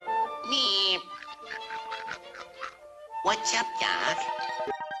What's up, Doc?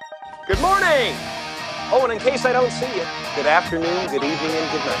 Good morning! Oh, and in case I don't see you, good afternoon, good evening,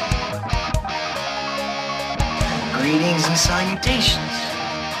 and good night. Greetings and salutations.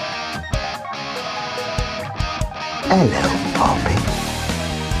 Hello, Poppy.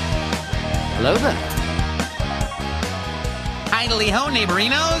 Hello there. Idly ho,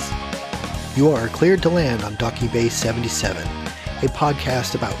 neighborinos. You are cleared to land on Docking Bay 77, a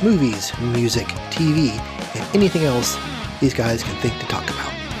podcast about movies, music, TV, and anything else these guys can think to talk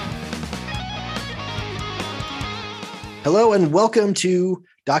about. Hello and welcome to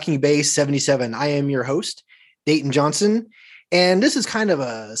Docking Bay 77. I am your host, Dayton Johnson, and this is kind of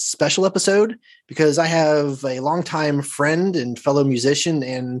a special episode because I have a longtime friend and fellow musician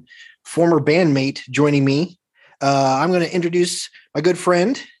and former bandmate joining me. I'm going to introduce my good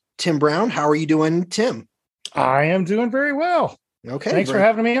friend, Tim Brown. How are you doing, Tim? I am doing very well. Okay. Thanks for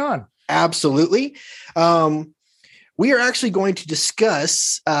having me on. Absolutely. We are actually going to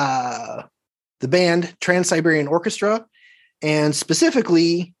discuss the band Trans-Siberian Orchestra and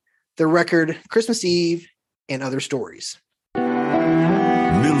specifically the record Christmas Eve and Other Stories.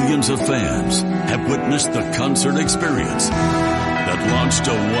 Millions of fans have witnessed the concert experience that launched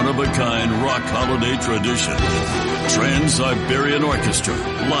a one-of-a-kind rock holiday tradition. Trans-Siberian Orchestra,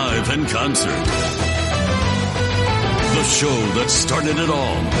 live in concert. The show that started it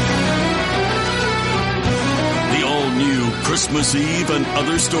all. The all-new Christmas Eve and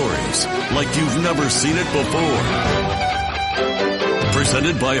Other Stories, like you've never seen it before.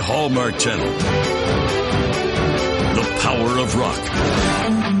 Presented by Hallmark Channel. The power of rock,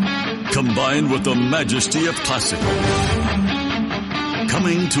 combined with the majesty of classical.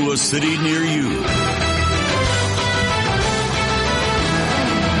 Coming to a city near you.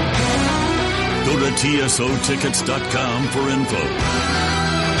 Go to tsotickets.com for info.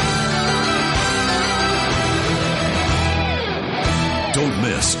 Don't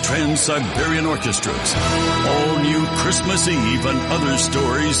miss Trans-Siberian Orchestra's all-new Christmas Eve and Other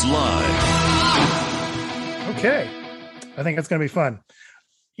Stories live. Okay. I think that's going to be fun.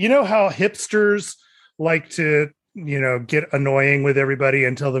 You know how hipsters like to, get annoying with everybody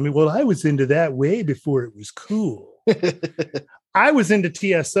and tell them, well, I was into that way before it was cool. I was into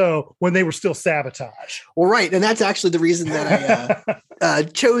TSO when they were still Sabotage. Well, right. And that's actually the reason that I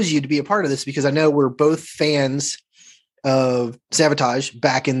chose you to be a part of this, because I know we're both fans of Sabotage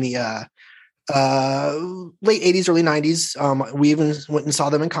back in the late 80s, early 90s. We even went and saw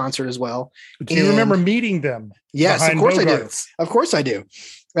them in concert as well. Do you remember meeting them? Yes, of course Bogarts? I do. Of course I do.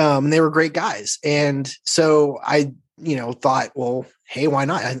 And they were great guys. And so I, thought, well, hey, why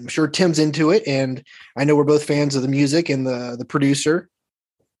not? I'm sure Tim's into it. And I know we're both fans of the music and the producer.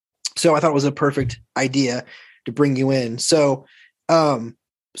 So I thought it was a perfect idea to bring you in. So,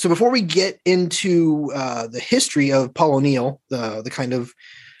 so before we get into the history of Paul O'Neill, the kind of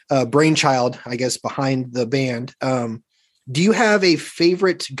brainchild, I guess, behind the band, do you have a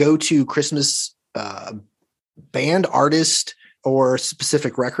favorite go-to Christmas band, artist, or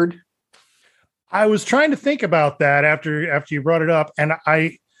specific record? I was trying to think about that after you brought it up, and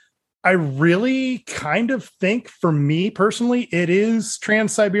I really kind of think, for me personally, it is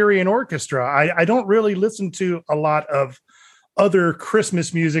Trans-Siberian Orchestra. I don't really listen to a lot of other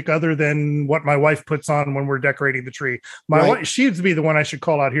Christmas music other than what my wife puts on when we're decorating the tree. My wife, she'd be the one I should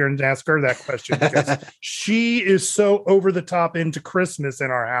call out here and ask her that question, because she is so over the top into Christmas in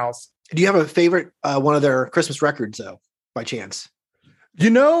our house. Do you have a favorite one of their Christmas records, though, by chance?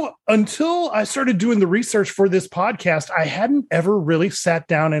 Until I started doing the research for this podcast, I hadn't ever really sat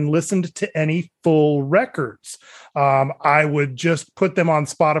down and listened to any full records. I would just put them on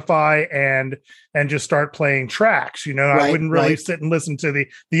Spotify and just start playing tracks. I wouldn't really sit and listen to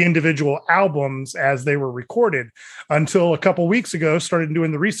the individual albums as they were recorded until a couple weeks ago, started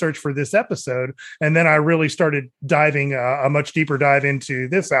doing the research for this episode. And then I really started diving a much deeper dive into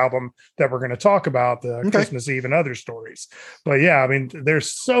this album that we're going to talk about, the Christmas Eve and Other Stories. But yeah,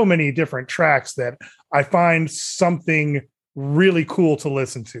 there's so many different tracks that I find something really cool to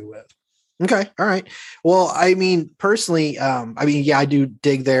listen to with. Okay. All right. Well, personally, I do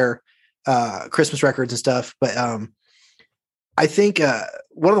dig their Christmas records and stuff, but I think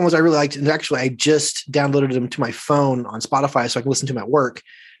one of the ones I really liked, and actually I just downloaded them to my phone on Spotify so I can listen to them at work,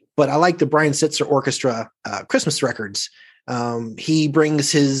 but I like the Brian Setzer Orchestra Christmas records. He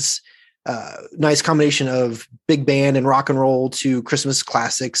brings his nice combination of big band and rock and roll to Christmas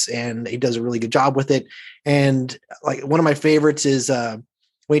classics, and he does a really good job with it. And like one of my favorites is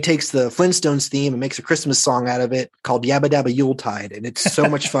when he takes the Flintstones theme and makes a Christmas song out of it called Yabba Dabba Yuletide. And it's so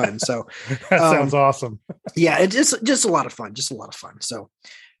much fun. So that sounds awesome. Yeah, it's just a lot of fun. So,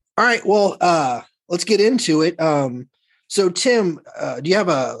 all right, well, let's get into it. So, Tim, do you have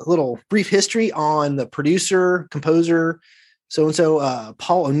a little brief history on the producer, composer, so-and-so,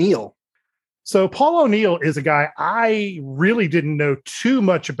 Paul O'Neill? So Paul O'Neill is a guy I really didn't know too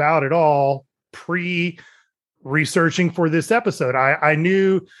much about at all pre-researching for this episode. I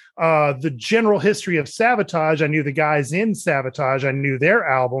knew the general history of Savatage. I knew the guys in Savatage. I knew their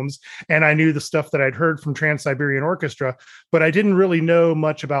albums, and I knew the stuff that I'd heard from Trans-Siberian Orchestra, but I didn't really know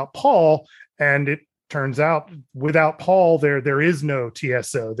much about Paul. And it turns out without Paul, there is no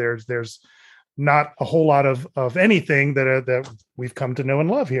TSO. There's not a whole lot of anything that we've come to know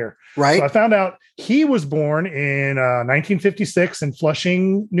and love here. Right. So I found out he was born in 1956 in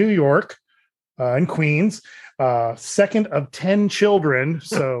Flushing, New York, in Queens, second of 10 children.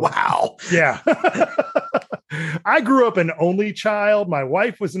 So wow. Yeah. I grew up an only child. My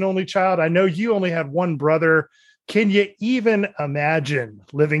wife was an only child. I know you only had one brother. Can you even imagine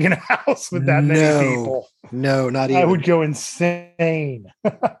living in a house with that many people? No, not even. I would go insane.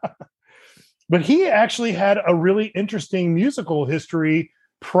 But he actually had a really interesting musical history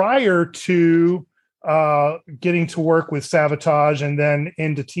prior to getting to work with Savatage and then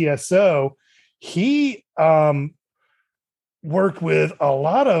into TSO. He worked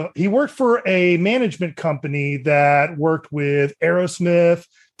for a management company that worked with Aerosmith,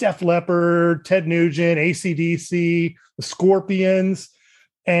 Def Leppard, Ted Nugent, AC/DC, the Scorpions,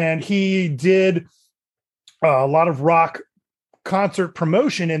 and he did a lot of rock concert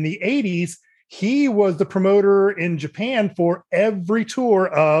promotion in the 80s. He was the promoter in Japan for every tour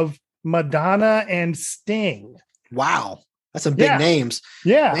of Madonna and Sting. Wow. That's some big names.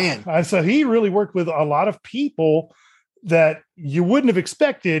 Yeah. Man. So he really worked with a lot of people that you wouldn't have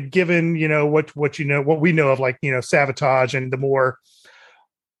expected given, what we know of, like, Savatage and the more,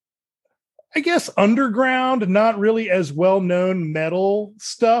 I guess, underground, not really as well-known metal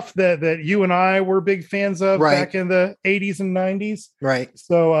stuff that you and I were big fans of back in the 80s and 90s. Right.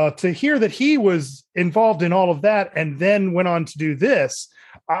 So to hear that he was involved in all of that and then went on to do this,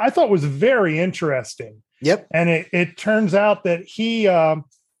 I thought was very interesting. Yep. And it turns out that he,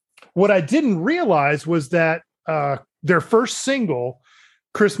 what I didn't realize was that their first single,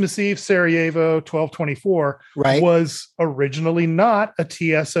 Christmas Eve, Sarajevo, 1224, was originally not a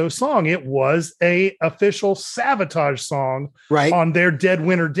TSO song. It was a official Savatage song on their Dead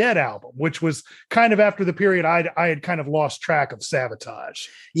Winter Dead album, which was kind of after the period I had kind of lost track of Savatage.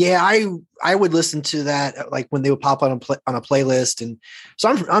 Yeah, I would listen to that like when they would pop on a playlist, and so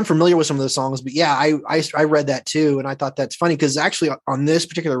I'm familiar with some of those songs. But yeah, I read that too, and I thought that's funny because actually on this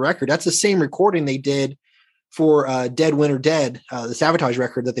particular record, that's the same recording they did for Dead Winter Dead, the Savatage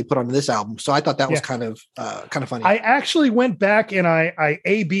record that they put on this album. So I thought that was kind of funny. I actually went back and I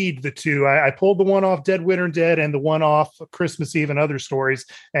A-B'd the two. I pulled the one off Dead Winter Dead and the one off Christmas Eve and Other Stories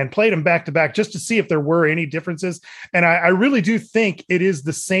and played them back to back just to see if there were any differences. And I really do think it is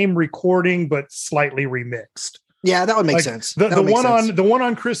the same recording, but slightly remixed. Yeah, that would make sense. The one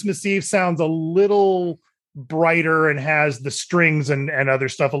on Christmas Eve sounds a little brighter and has the strings and other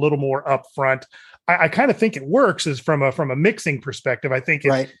stuff a little more up front. I kind of think it works as from a mixing perspective. I think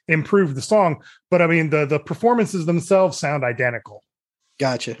it improved the song, but I mean the performances themselves sound identical.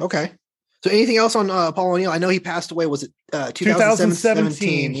 Gotcha. Okay. So anything else on Paul O'Neill? I know he passed away. Was it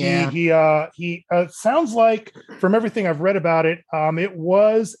 2017? Yeah. He sounds like, from everything I've read about it, it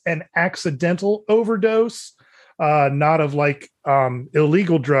was an accidental overdose, not of like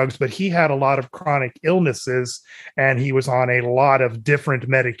illegal drugs, but he had a lot of chronic illnesses and he was on a lot of different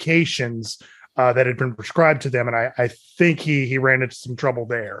medications that had been prescribed to them. And I think he ran into some trouble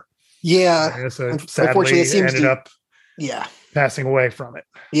there. Yeah. So sadly, it ended up passing away from it.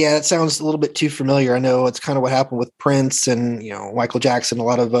 Yeah, that sounds a little bit too familiar. I know it's kind of what happened with Prince and, Michael Jackson, a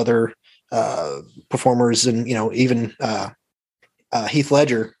lot of other performers, and, even Heath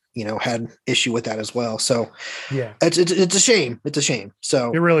Ledger, had issue with that as well. So yeah, it's a shame. It's a shame.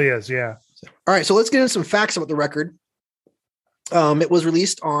 So it really is. Yeah. All right. So let's get into some facts about the record. It was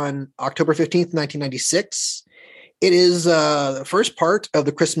released on October 15th, 1996. It is the first part of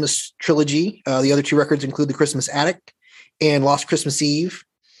the Christmas trilogy. The other two records include The Christmas Attic and Lost Christmas Eve.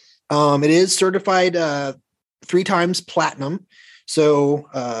 It is certified 3 times platinum. So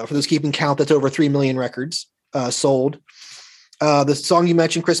for those keeping count, that's over 3 million records sold. The song you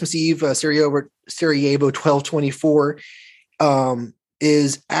mentioned, Christmas Eve, Sarajevo 1224,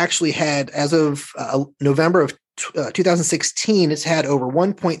 is actually had, as of November of 2016, it's had over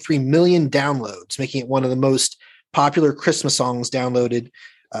 1.3 million downloads, making it one of the most popular Christmas songs downloaded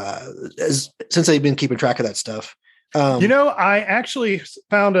since they've been keeping track of that stuff. I actually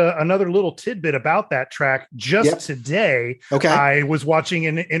found another little tidbit about that track just today. Okay. I was watching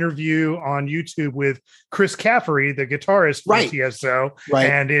an interview on YouTube with Chris Caffery, the guitarist from TSO,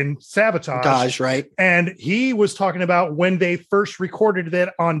 and in Sabotage. Right. And he was talking about when they first recorded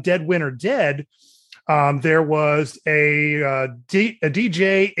that on Dead Winter Dead. There was a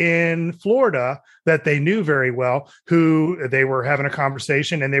DJ in Florida that they knew very well, who they were having a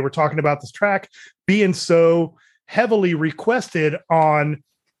conversation, and they were talking about this track being so heavily requested on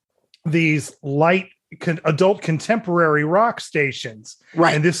these light adult contemporary rock stations.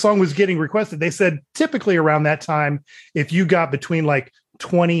 Right. And this song was getting requested. They said typically around that time, if you got between like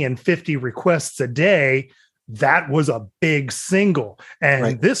 20 and 50 requests a day, that was a big single.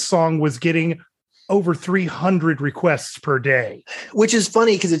 And this song was getting over 300 requests per day, which is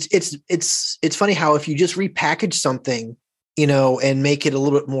funny because it's funny how if you just repackage something, and make it a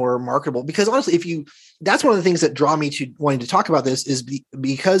little bit more marketable, because honestly, that's one of the things that draw me to wanting to talk about this is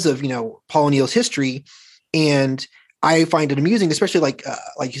because of, Paul O'Neill's history. And I find it amusing, especially like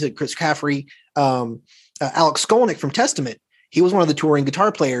you said, Chris Caffery, Alex Skolnick from Testament. He was one of the touring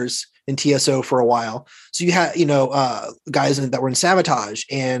guitar players in TSO for a while. So you had, guys that were in Sabotage,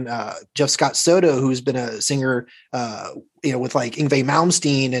 and Jeff Scott Soto, who's been a singer, with like Yngwie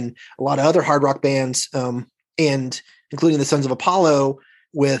Malmsteen and a lot of other hard rock bands, and including the Sons of Apollo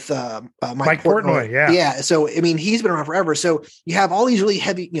with Mike Portnoy. Yeah. So, I mean, he's been around forever. So you have all these really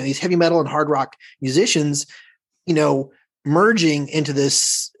heavy, these heavy metal and hard rock musicians, merging into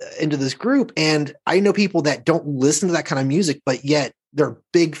this group. And I know people that don't listen to that kind of music, but yet they're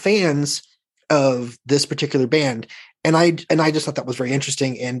big fans of this particular band. And I just thought that was very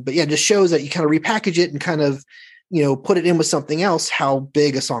interesting. But it just shows that you kind of repackage it and kind of, put it in with something else, how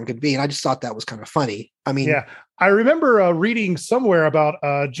big a song could be. And I just thought that was kind of funny. I mean, I remember reading somewhere about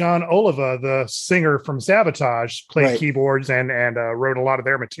John Oliva, the singer from Sabotage, played keyboards and wrote a lot of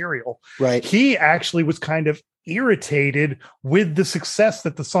their material. Right. He actually was kind of irritated with the success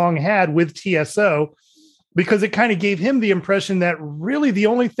that the song had with TSO, because it kind of gave him the impression that really the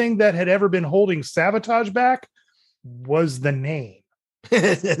only thing that had ever been holding Sabotage back was the name.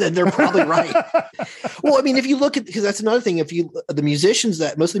 They're probably right. Well, I mean, if you look at, because that's another thing, most of the musicians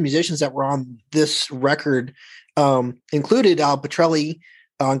that were on this record included Al Pitrelli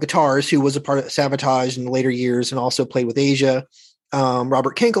on guitars, who was a part of Sabotage in the later years and also played with Asia.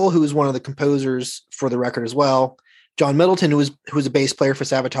 Robert Kinkel, who was one of the composers for the record as well. John Middleton, who was a bass player for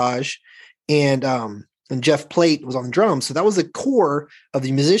Sabotage, and Jeff Plate was on the drums. So that was the core of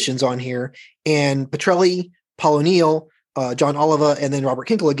the musicians on here. And Pitrelli, Paul O'Neill, John Oliva, and then Robert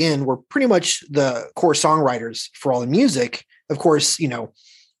Kinkel again were pretty much the core songwriters for all the music. Of course,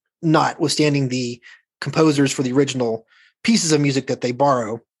 notwithstanding the composers for the original pieces of music that they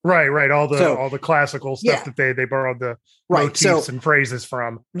borrow. Right. All the classical stuff that they borrowed the motifs and phrases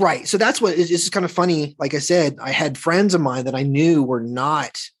from. Right. So that's what it's just kind of funny. Like I said, I had friends of mine that I knew were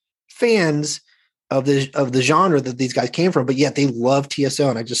not fans of the genre that these guys came from, but yet they love TSO.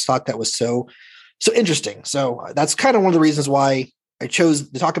 And I just thought that was so interesting. So that's kind of one of the reasons why I chose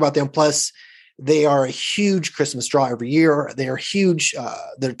to talk about them. Plus, they are a huge Christmas draw every year. They are huge.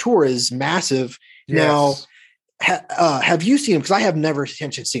 Their tour is massive. Yes. Now, have you seen them? Because I have never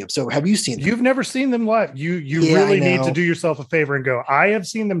had to see them. So have you seen them? You've never seen them live. You really need to do yourself a favor and go. I have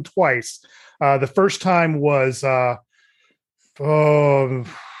seen them twice. The first time was,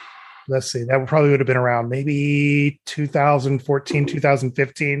 let's see, that probably would have been around maybe 2014,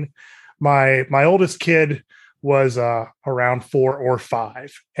 2015. My oldest kid was around 4 or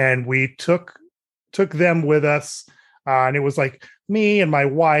 5, and we took them with us. And it was like me and my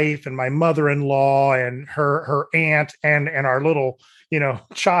wife and my mother-in-law and her aunt and our little,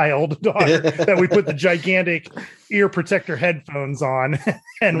 child daughter that we put the gigantic ear protector headphones on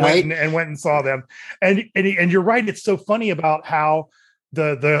and went and saw them. And you're right. It's so funny about how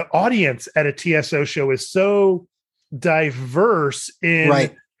the audience at a TSO show is so diverse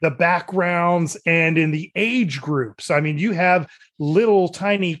in the backgrounds and in the age groups. I mean, you have little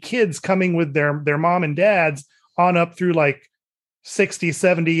tiny kids coming with their mom and dads on up through like 60,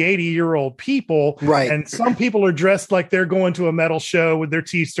 70, 80-year-old people. Right. And some people are dressed like they're going to a metal show with their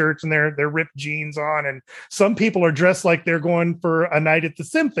t-shirts and their ripped jeans on. And some people are dressed like they're going for a night at the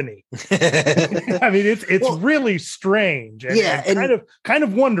symphony. I mean, it's really strange and kind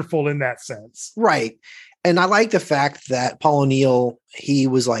of wonderful in that sense. Right. And I like the fact that Paul O'Neill, he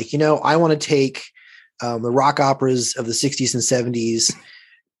was like, I want to take the rock operas of the 60s and 70s,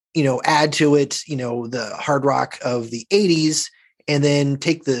 add to it, the hard rock of the 80s, and then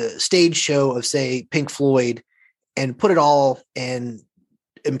take the stage show of, say, Pink Floyd and put it all and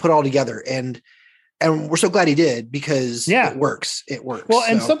put it all together. And and we're so glad he did because Yeah. it works. It works. Well,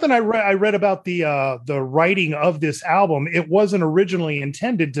 and So, something I read about the writing of this album, it wasn't originally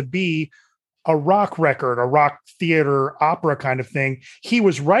intended to be a rock record, a rock theater opera kind of thing. He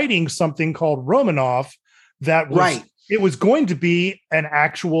was writing something called Romanov that was, Right. it was going to be an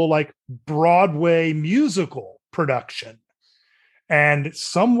actual like Broadway musical production. And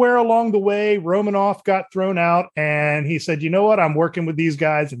somewhere along the way, Romanoff got thrown out and he said, you know what? I'm working with these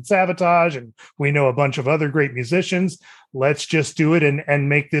guys in Sabotage and we know a bunch of other great musicians. Let's just do it and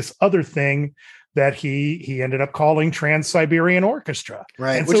make this other thing that he ended up calling Trans-Siberian Orchestra.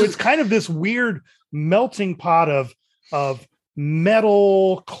 Right. And Which so is- it's kind of this weird melting pot of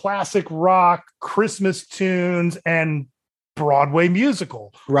metal, classic rock, Christmas tunes, and Broadway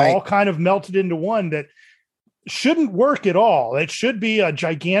musical, Right. all kind of melted into one that shouldn't work at all. It should be a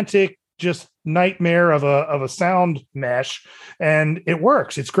gigantic just nightmare of a sound mesh, and it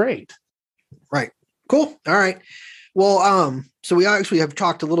works. It's great. Right. Cool. All right. Well, so we actually have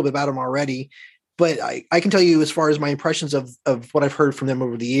talked a little bit about them already, but I can tell you as far as my impressions of what I've heard from them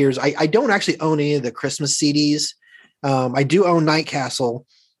over the years, I don't actually own any of the Christmas CDs. I do own Night Castle,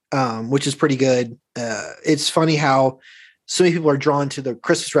 which is pretty good. It's funny how so many people are drawn to the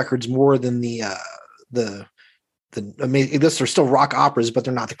Christmas records more than the amazing. This are still rock operas, but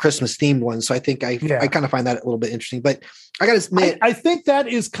they're not the Christmas themed ones. So I think I kind of find that a little bit interesting. But I got to admit, I think that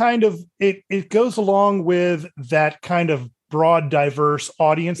is kind of it goes along with that kind of broad, diverse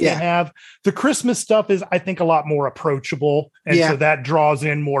audience they have. The Christmas stuff is, I think, a lot more approachable, and so that draws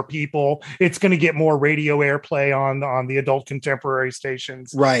in more people. It's going to get more radio airplay on the adult contemporary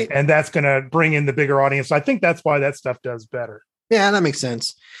stations, right? And that's going to bring in the bigger audience. I think that's why that stuff does better. Yeah, that makes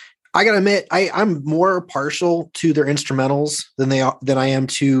sense. I gotta admit, I'm more partial to their instrumentals than I am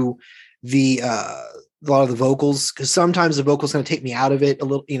to the a lot of the vocals, because sometimes the vocals going to take me out of it a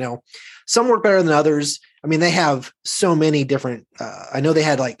little. You know, some work better than others. I mean, they have so many different. I know they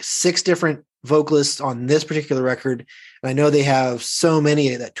had like 6 different vocalists on this particular record, and I know they have so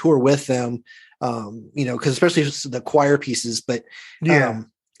many that tour with them. You know, because especially the choir pieces, but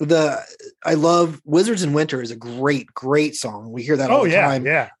I love Wizards in Winter is a great song. We hear that all the time.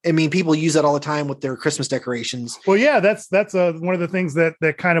 Yeah. I mean, people use that all the time with their Christmas decorations. Well, yeah, that's one of the things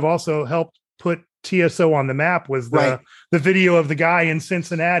that kind of also helped put TSO on the map was the video of the guy in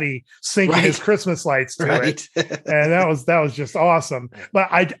Cincinnati sinking his Christmas lights to it. And that was just awesome. But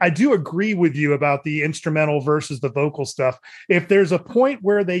I do agree with you about the instrumental versus the vocal stuff. If there's a point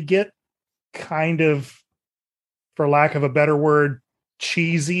where they get kind of, for lack of a better word,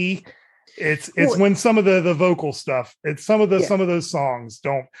 cheesy, it's when some of the vocal stuff, it's some of those songs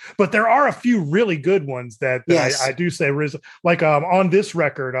don't, but there are a few really good ones that I do say, like on this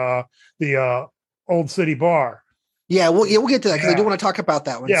record, the Old City Bar. Yeah, we'll get to that because I do want to talk about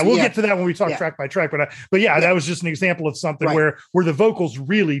that one. Yeah, so we'll get to that when we talk track by track. But that was just an example of something where the vocals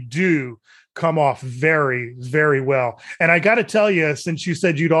really do come off very, very well. And I got to tell you, since you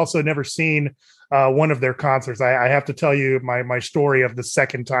said you'd also never seen one of their concerts, I have to tell you my story of the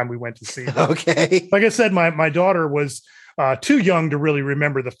second time we went to see them. Okay. Like I said, my daughter was too young to really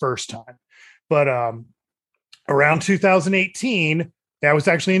remember the first time. But around 2018, that was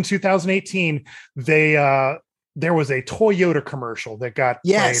actually in 2018, there was a Toyota commercial that got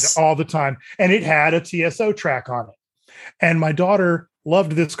played all the time, and it had a TSO track on it. And my daughter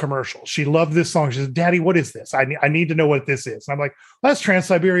loved this commercial. She loved this song. She said, "Daddy, what is this? I need to know what this is." And I'm like, well, "That's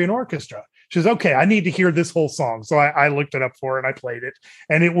Trans-Siberian Orchestra." She says, "Okay, I need to hear this whole song." So I looked it up for her and I played it.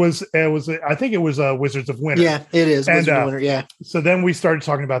 And it was I think it was Wizards of Winter. Yeah, it is. And, Wizards of Winter, yeah. So then we started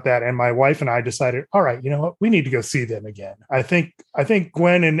talking about that, and my wife and I decided, all right, you know what? We need to go see them again. I think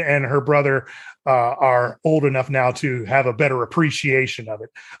Gwen and her brother are old enough now to have a better appreciation of it.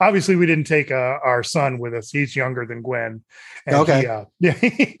 Obviously, we didn't take our son with us. He's younger than Gwen. And okay.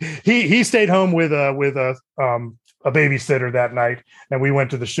 He stayed home with a babysitter that night, and we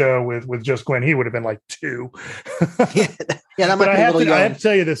went to the show with just Gwen. He would have been like 2. yeah, that might but be a little young. I have to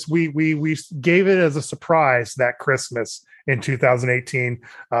tell you this: we gave it as a surprise that Christmas in 2018,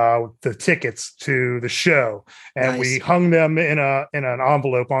 the tickets to the show, and we hung them in an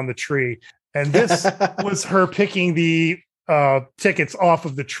envelope on the tree. And this was her picking the tickets off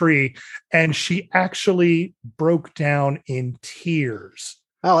of the tree, and she actually broke down in tears.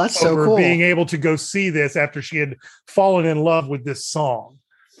 Oh, that's so cool. Being able to go see this after she had fallen in love with this song.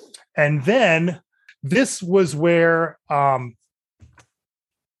 And then this was where I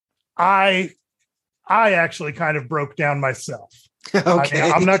actually kind of broke down myself. Okay.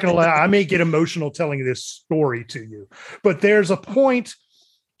 I'm not going to lie. I may get emotional telling this story to you, but there's a point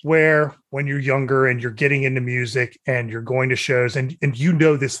where when you're younger and you're getting into music and you're going to shows and you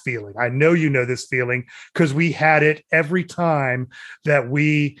know this feeling. I know you know this feeling because we had it every time that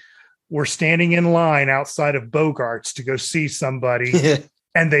we were standing in line outside of Bogart's to go see somebody.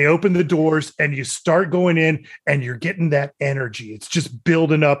 And they open the doors and you start going in and you're getting that energy. It's just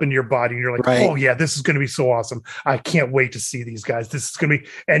building up in your body. And you're like, oh yeah, this is going to be so awesome. I can't wait to see these guys. This is going to be,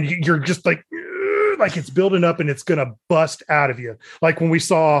 and you're just like it's building up and it's going to bust out of you. Like when we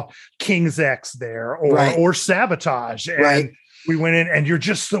saw King's X there or Sabotage. And we went in and you're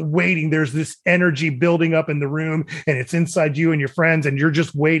just so waiting. There's this energy building up in the room and it's inside you and your friends. And you're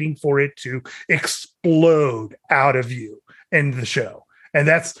just waiting for it to explode out of you in the show. And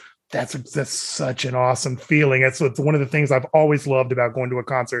that's such an awesome feeling. It's one of the things I've always loved about going to a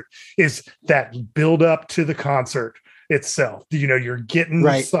concert is that build up to the concert itself. You know, you're getting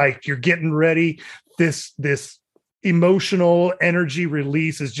psyched, you're getting ready. This emotional energy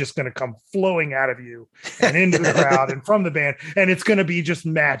release is just going to come flowing out of you and into the crowd and from the band, and it's going to be just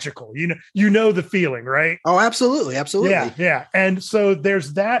magical. You know the feeling, right? Oh, absolutely. Yeah. And so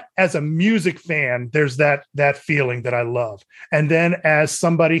there's that. As a music fan, there's that feeling that I love. And then as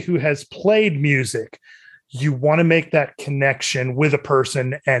somebody who has played music, you want to make that connection with a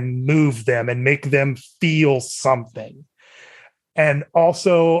person and move them and make them feel something. And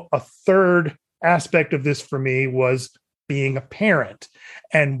also a third aspect of this for me was being a parent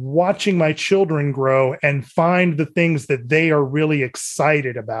and watching my children grow and find the things that they are really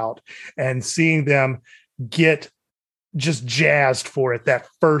excited about and seeing them get just jazzed for it that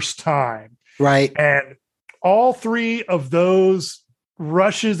first time. Right. And all three of those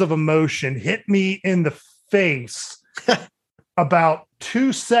rushes of emotion hit me in the face about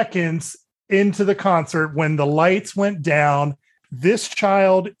 2 seconds into the concert when the lights went down. This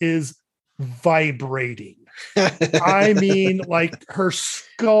child is vibrating. I mean, like her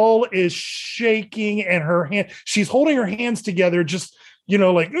skull is shaking and her hand, she's holding her hands together, just,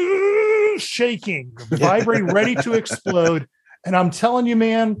 like shaking, vibrating, ready to explode. And I'm telling you,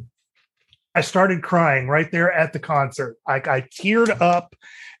 man, I started crying right there at the concert. I teared up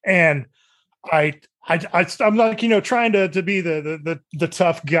and I'm like, trying to be the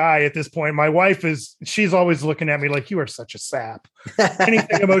tough guy at this point. My wife she's always looking at me like, you are such a sap.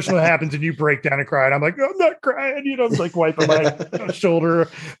 Anything emotional happens and you break down and cry. And I'm like, I'm not crying. I'm like wiping my shoulder,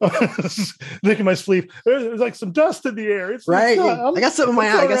 licking my sleeve. There's like some dust in the air. It's right. I got something in my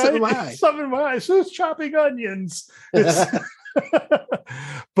eye. Something in my eye. So it's chopping onions.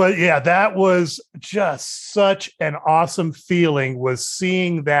 But yeah, that was just such an awesome feeling, was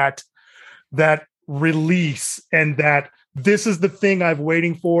seeing that release and that this is the thing I've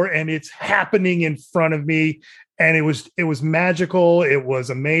waiting for and it's happening in front of me. And it was magical. It was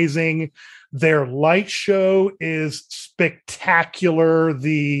amazing. Their light show is spectacular.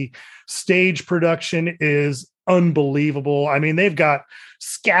 The stage production is unbelievable. I mean, they've got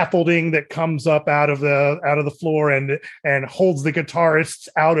scaffolding that comes up out of the floor and holds the guitarists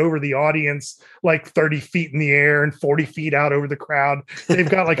out over the audience like 30 feet in the air and 40 feet out over the crowd. They've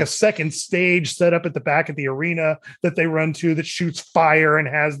got like a second stage set up at the back of the arena that they run to that shoots fire and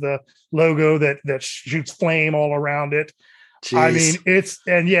has the logo that shoots flame all around it. Jeez.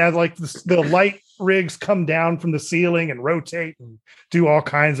 I mean, like the light rigs come down from the ceiling and rotate and do all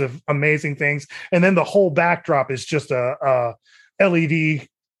kinds of amazing things. And then the whole backdrop is just a LED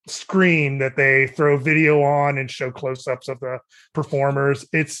screen that they throw video on and show close-ups of the performers.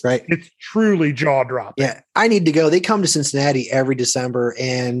 It's truly jaw-dropping. Yeah, I need to go. They come to Cincinnati every December,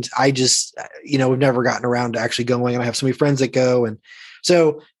 and I just, we've never gotten around to actually going. And I have so many friends that go, and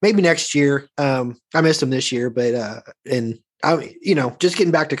so maybe next year. I missed them this year, but and I, just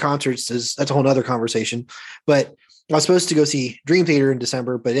getting back to concerts that's a whole nother conversation. But I was supposed to go see Dream Theater in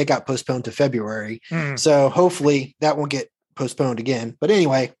December, but it got postponed to February. So hopefully that won't get postponed again. But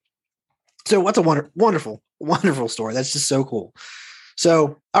anyway, so what's a wonderful story. That's just so cool.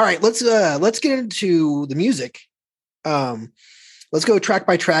 So, all right, let's get into the music. Let's go track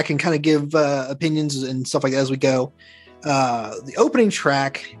by track and kind of give opinions and stuff like that as we go. The opening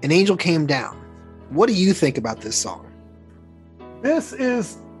track, An Angel Came Down. What do you think about this song?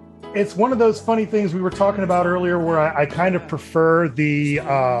 It's one of those funny things we were talking about earlier where I kind of prefer the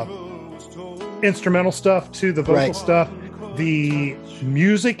instrumental stuff to the vocal stuff. The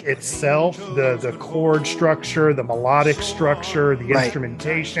music itself, the chord structure, the melodic structure, the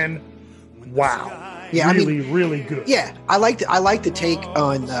instrumentation. Wow. Yeah, really good. Yeah, I like the take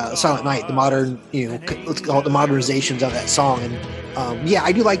on Silent Night, the modern, let's call it the modernizations of that song. And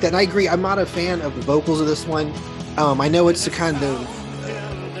I do like that. And I agree. I'm not a fan of the vocals of this one. I know it's kind of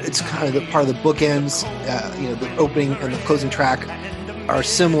the part of the bookends. The opening and the closing track are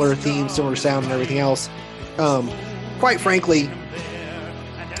similar themes, similar sound, and everything else. Quite frankly,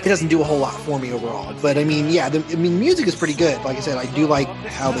 it doesn't do a whole lot for me overall. But I mean, yeah, music is pretty good. Like I said, I do like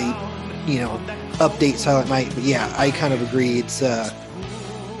how they, update Silent Night. But yeah, I kind of agree. It's I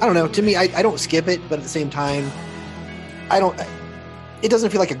don't know. To me, I don't skip it, but at the same time, it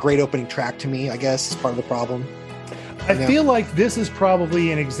doesn't feel like a great opening track to me, I guess, is part of the problem. I feel like this is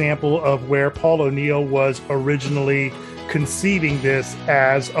probably an example of where Paul O'Neill was originally conceiving this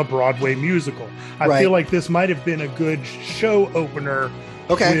as a Broadway musical. I feel like this might have been a good show opener.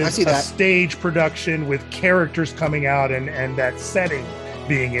 Okay, with I see that. A stage production with characters coming out and that setting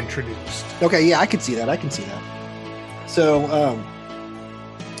being introduced. Okay, yeah, I can see that. So,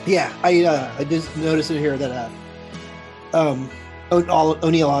 yeah, I just noticed it here that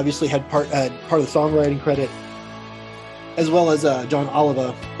O'Neill obviously had part of the songwriting credit, as well as John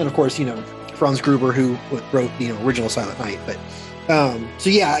Oliva, and of course, Franz Gruber, who wrote the original Silent Night. But so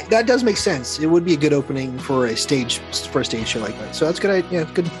yeah, that does make sense. It would be a good opening for a stage show like that. So that's good. Yeah,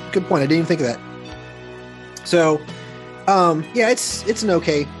 good point. I didn't even think of that. So yeah, it's an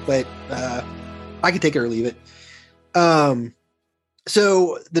okay, but I can take it or leave it.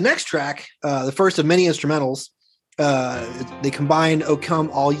 So the next track, the first of many instrumentals, they combine "O Come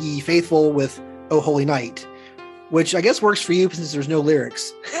All Ye Faithful" with "O Holy Night," which I guess works for you since there's no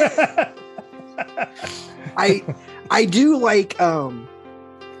lyrics. I do like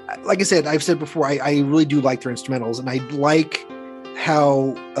I said, I've said before, I really do like their instrumentals, and I like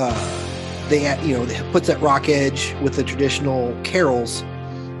how they puts that rock edge with the traditional carols,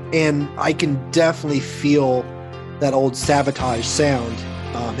 and I can definitely feel that old Sabotage sound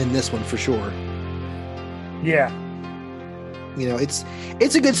in this one for sure. Yeah.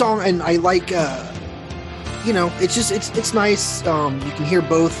 It's a good song, and I like it's nice. You can hear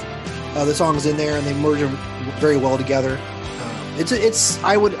both the songs in there, and they merge them very well together.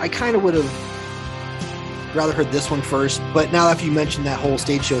 I kind of would have rather heard this one first, but now after you mentioned that whole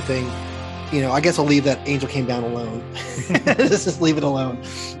stage show thing, I guess I'll leave that Angel Came Down alone. Just leave it alone.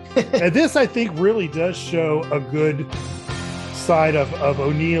 And this, I think, really does show a good side of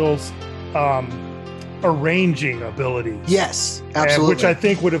O'Neill's arranging abilities. Yes, absolutely. Which I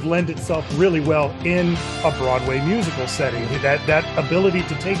think would have lent itself really well in a Broadway musical setting. That ability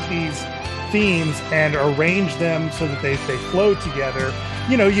to take these themes and arrange them so that they flow together.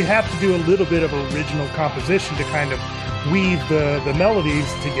 You have to do a little bit of original composition to kind of weave the melodies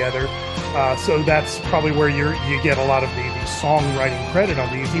together. So that's probably where you get a lot of the songwriting credit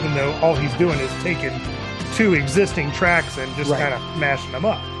on these, even though all he's doing is taking two existing tracks and just kind of mashing them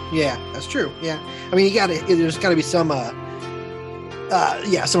up. Yeah, that's true. Yeah. I mean, there's gotta be some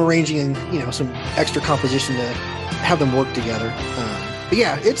some arranging and, some extra composition to have them work together. But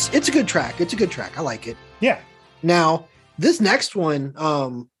yeah, it's a good track. It's a good track. I like it. Yeah. Now, this next one,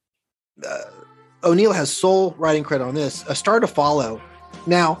 O'Neill has sole writing credit on this, A Star to Follow.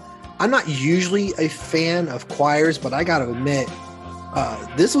 Now, I'm not usually a fan of choirs, but I got to admit,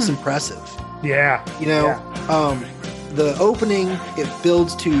 this was impressive. Yeah. The opening,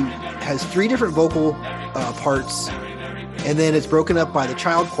 has 3 different vocal parts, and then it's broken up by the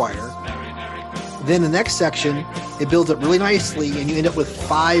child choir. Then the next section, it builds up really nicely, and you end up with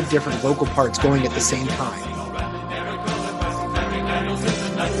 5 different vocal parts going at the same time.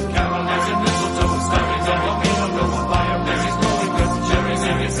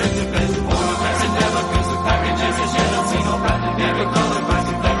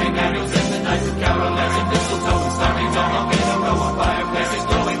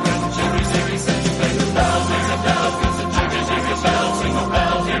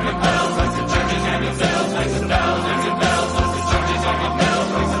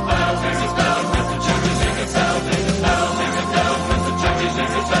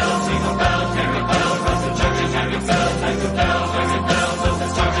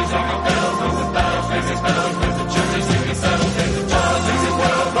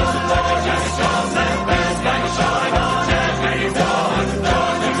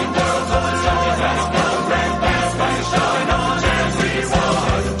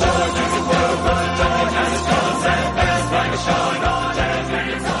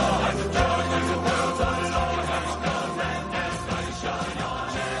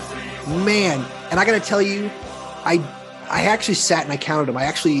 Man, and I got to tell you, I actually sat and I counted them. I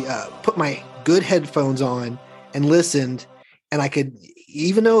actually put my good headphones on and listened, and I could,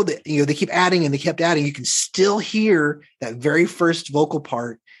 even though they keep adding and they kept adding, you can still hear that very first vocal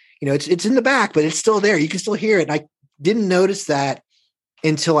part. It's in the back, but it's still there. You can still hear it. And I didn't notice that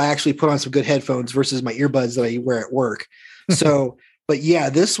until I actually put on some good headphones versus my earbuds that I wear at work. So, but yeah,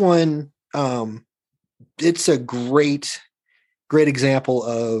 this one, it's a great great example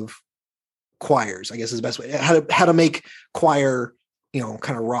of choirs, I guess is the best way, how to make choir,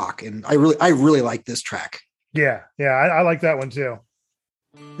 kind of rock. And I really like this track. Yeah. I like that one too.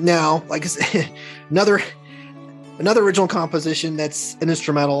 Now, like I said, another original composition that's an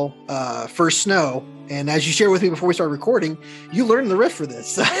instrumental, First Snow. And as you shared with me before we started recording, you learned the riff for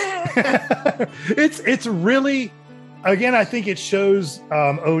this. It's really, again, I think it shows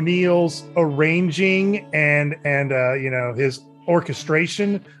O'Neill's arranging and his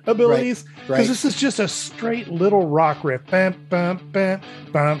orchestration abilities, because this is just a straight little rock riff, bam, bam, bam,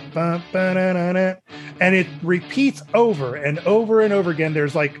 bam, bam, bam, and it repeats over and over and over again.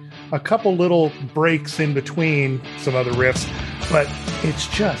 There's like a couple little breaks in between some other riffs, but it's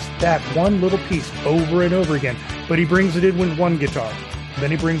just that one little piece over and over again. But he brings it in with one guitar, then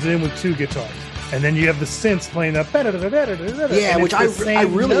he brings it in with two guitars, and then you have the synths playing that. Yeah, which I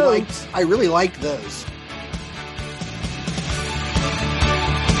really liked. I really liked those.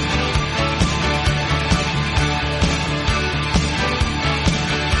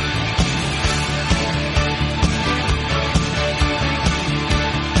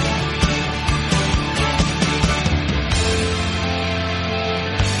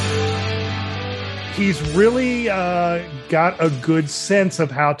 He's really got a good sense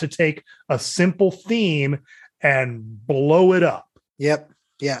of how to take a simple theme and blow it up. Yep.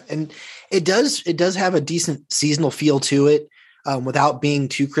 Yeah. And it does have a decent seasonal feel to it, without being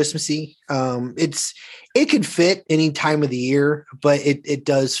too Christmassy. It could fit any time of the year, but it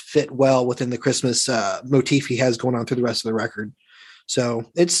does fit well within the Christmas motif he has going on through the rest of the record. So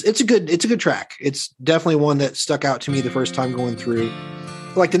it's a good track. It's definitely one that stuck out to me the first time going through.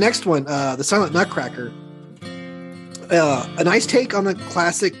 Like the next one, the Silent Nutcracker, a nice take on the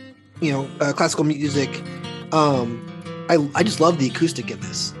classic, classical music. I just love the acoustic in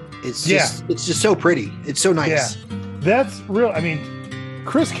this. It's just so pretty. It's so nice. Yeah. That's real. I mean,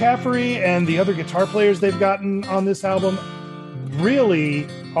 Chris Caffery and the other guitar players they've gotten on this album really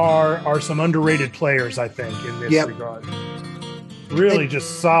are some underrated players, I think, in this regard. Really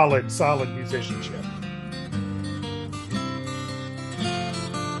just solid musicianship.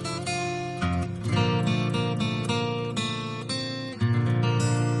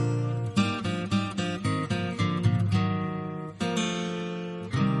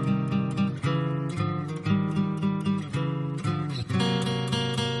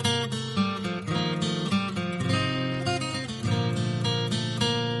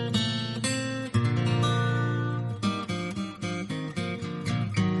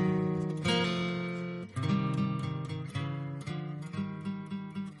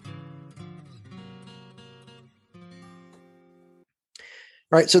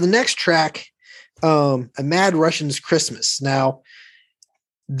 All right, so the next track, A Mad Russian's Christmas. Now,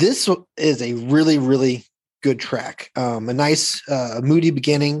 this is a really, really good track. A nice, moody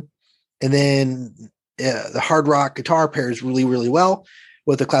beginning, and then the hard rock guitar pairs really, really well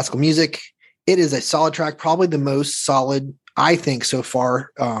with the classical music. It is a solid track, probably the most solid, I think, so far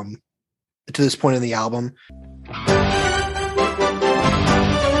to this point in the album.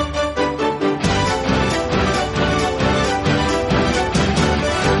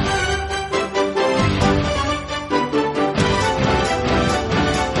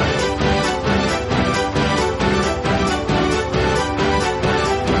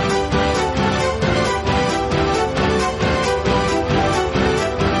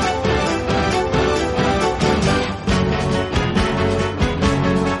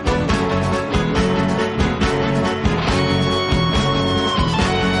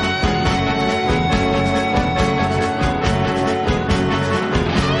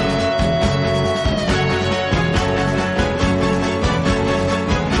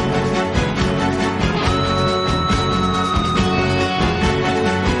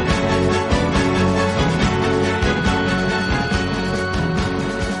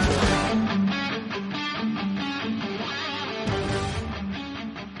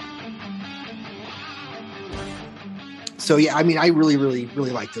 So yeah, I mean, I really, really,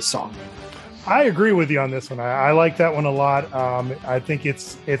 really like this song. I agree with you on this one. I like that one a lot. I think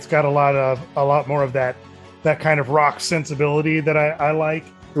it's got a lot more of that kind of rock sensibility that I like.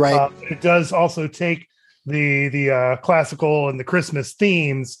 Right. It does also take the classical and the Christmas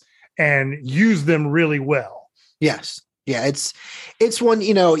themes and use them really well. Yes. Yeah. It's one,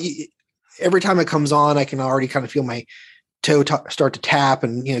 every time it comes on, I can already kind of feel my toe start to tap,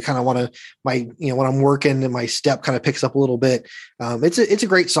 and kind of want to when I'm working and my step kind of picks up a little bit. It's a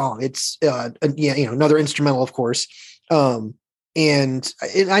great song. It's another instrumental, of course, and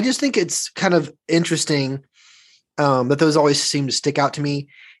I just think it's kind of interesting that those always seem to stick out to me.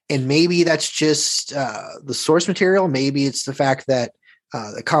 And maybe that's just the source material. Maybe it's the fact that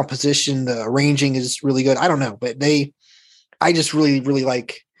the composition, the arranging is really good. I don't know, but I just really, really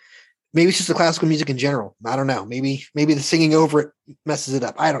like, maybe it's just the classical music in general. I don't know. Maybe the singing over it messes it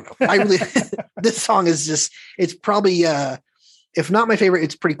up. I don't know. I really, this song is just, it's probably, if not my favorite,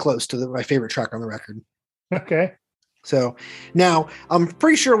 it's pretty close to my favorite track on the record. Okay. So now I'm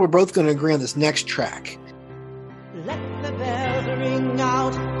pretty sure we're both going to agree on this next track. Let the bells ring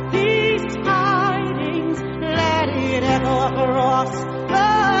out these tidings, let it echo across the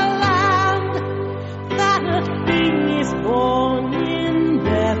land, that a king is born in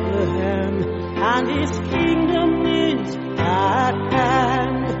Bethlehem, and his kingdom is at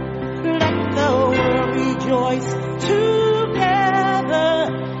hand. Let the world rejoice together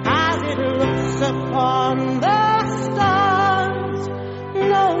as it looks upon the stars,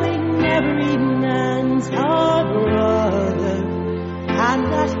 knowing every man's our brother, and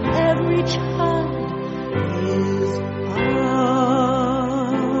that every child is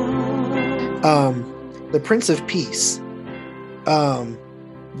ours. The Prince of Peace.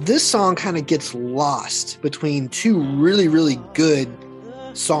 This song kind of gets lost between two really, really good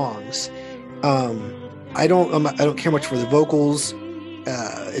songs. I don't care much for the vocals.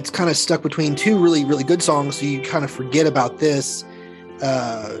 It's kind of stuck between two really, really good songs, so you kind of forget about this.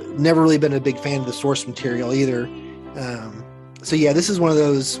 Never really been a big fan of the source material either. So yeah, this is one of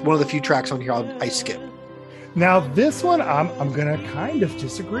the few tracks on here I skip. Now this one, I'm gonna kind of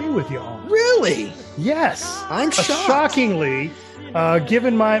disagree with you on. Really? Yes, I'm shocked. Shockingly,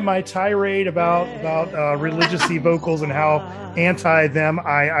 given my tirade about religious-y vocals and how anti them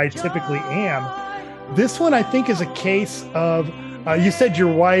I typically am, this one I think is a case of. You said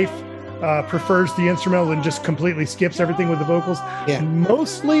your wife prefers the instrumental and just completely skips everything with the vocals. Yeah.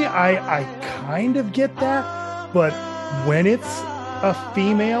 Mostly, I kind of get that, but when it's a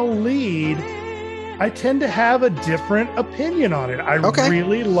female lead, I tend to have a different opinion on it. I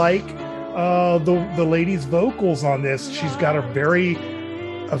really like the lady's vocals on this. She's got a very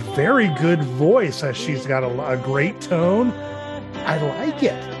good voice. She's got a great tone. I like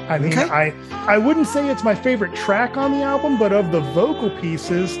it. I mean, I wouldn't say it's my favorite track on the album, but of the vocal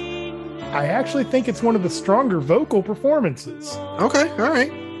pieces, I actually think it's one of the stronger vocal performances. Okay. All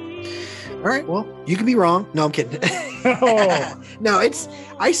right. Well, you can be wrong. No, I'm kidding. Oh. No,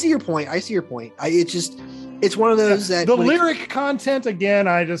 I see your point. It's one of those that the lyric content, again,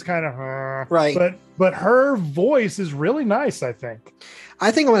 I just kind of, right. But her voice is really nice, I think.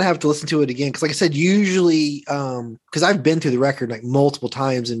 I think I'm going to have to listen to it again. Cause like I said, usually, cause I've been through the record like multiple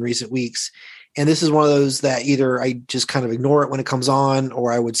times in recent weeks. And this is one of those that either I just kind of ignore it when it comes on,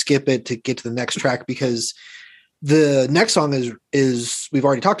 or I would skip it to get to the next track, because the next song is we've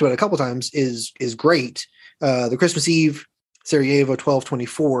already talked about it a couple times, is great. The Christmas Eve Sarajevo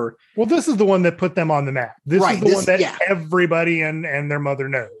 1224. Well, this is the one that put them on the map. This is the one that everybody and their mother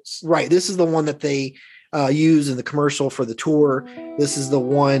knows. Right. This is the one that they use in the commercial for the tour. This is the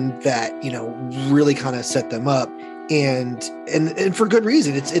one that, really kind of set them up, and for good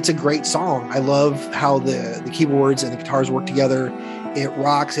reason. It's a great song. I love how the keyboards and the guitars work together. It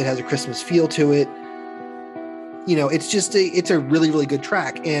rocks. It has a Christmas feel to it. It's just it's a really, really good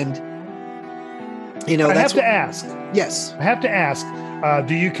track. And I have to ask. Yes. I have to ask,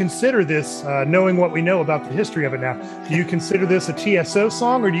 do you consider this, knowing what we know about the history of it now, do you consider this a TSO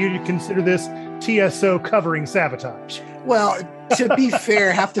song, or do you consider this TSO covering Sabotage? Well, to be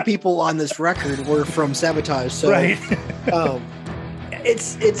fair, half the people on this record were from Sabotage. So right.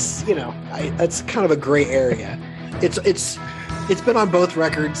 It's that's kind of a gray area. It's been on both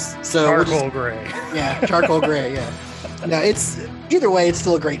records. So charcoal gray. Yeah, charcoal gray. Yeah. No, it's either way. It's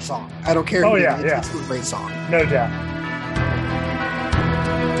still a great song. I don't care. Oh it's still a great song. No doubt.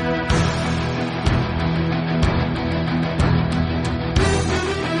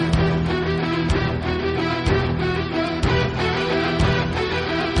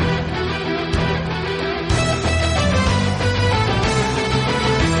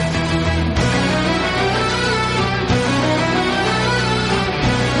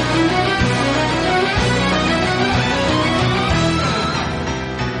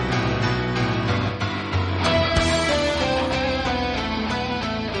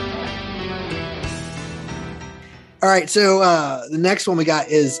 All right, so the next one we got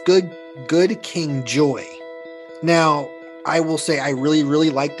is Good King Joy. Now, I will say I really, really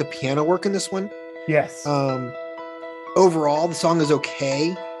like the piano work in this one. Yes. Overall, the song is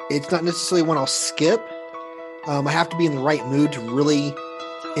okay. It's not necessarily one I'll skip. I have to be in the right mood to really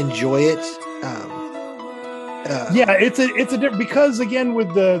enjoy it. It's a because again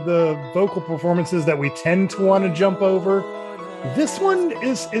with the vocal performances that we tend to want to jump over, This one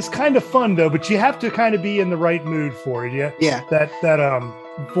is kind of fun though, but you have to kind of be in the right mood for it. Yeah. That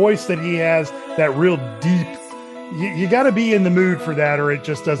voice that he has, that real deep. You got to be in the mood for that, or it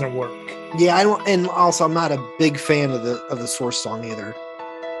just doesn't work. Yeah, I don't, and also I'm not a big fan of the Source song either.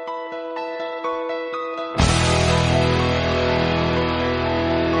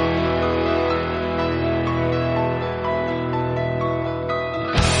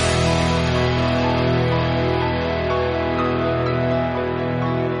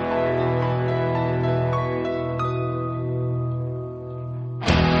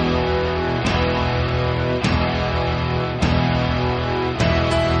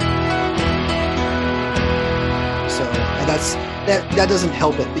 That doesn't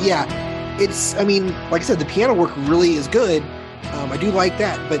help it. But yeah, it's, I mean, like I said, the piano work really is good. I do like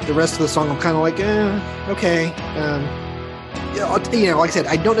that, but the rest of the song, I'm kind of like, okay. Like I said,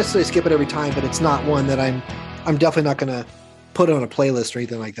 I don't necessarily skip it every time, but it's not one that I'm definitely not going to put on a playlist or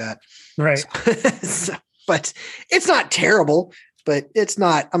anything like that. Right. So, but it's not terrible, but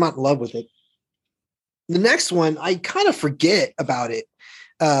I'm not in love with it. The next one, I kind of forget about it.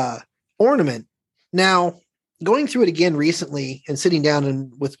 Ornament. Now, going through it again recently and sitting down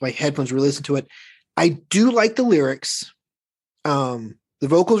and with my headphones re-listen to it, I do like the lyrics. The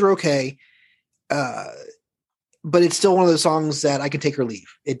vocals are okay. But it's still one of those songs that I can take or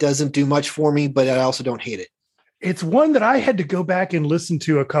leave. It doesn't do much for me, but I also don't hate it. It's one that I had to go back and listen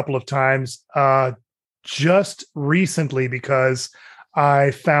to a couple of times just recently because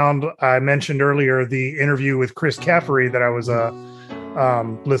I mentioned earlier the interview with Chris Caffery that I was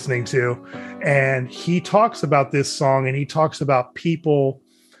listening to, and he talks about this song, and he talks about people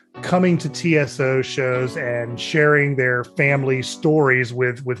coming to TSO shows and sharing their family stories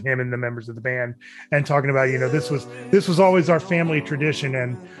with him and the members of the band, and talking about, this was always our family tradition,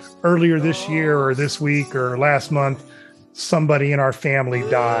 and earlier this year or this week or last month, somebody in our family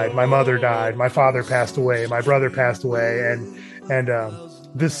died. My mother died, my father passed away, my brother passed away, and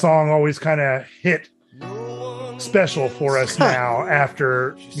this song always kind of hit special for us now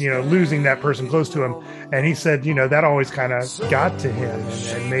after losing that person close to him. And he said that always kind of got to him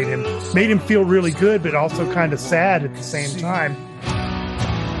and made him feel really good, but also kind of sad at the same time.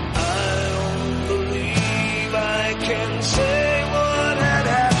 I don't believe I can say what had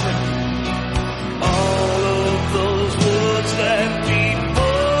happened. All of those words that we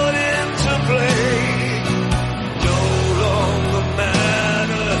put into play no longer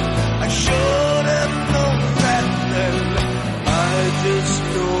matter. I should have known that then. I just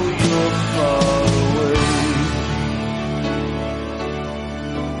know you're far away.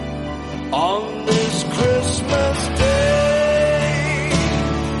 On this Christmas day,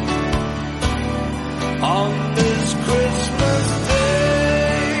 on this Christmas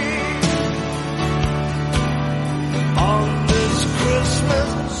day, on this Christmas,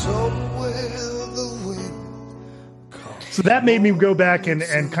 somewhere the wind comes. So that made me go back and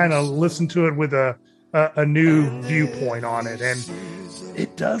kind of listen to it with a new viewpoint on it. And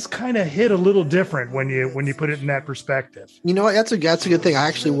it does kind of hit a little different when you put it in that perspective. You know what? That's a good thing. I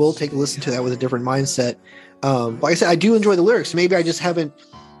actually will take a listen to that with a different mindset. Like I said, I do enjoy the lyrics. Maybe I just haven't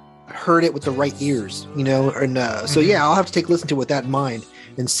heard it with the right ears, and so yeah, I'll have to take a listen to it with that in mind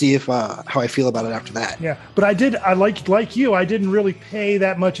and see if how I feel about it after that. Yeah, but I like you, I didn't really pay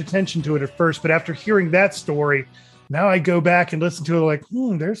that much attention to it at first, but after hearing that story, now I go back and listen to it like,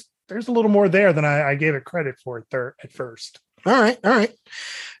 there's a little more there than I gave it credit for at first. All right.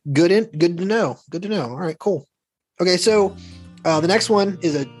 Good to know. All right, cool. Okay, so the next one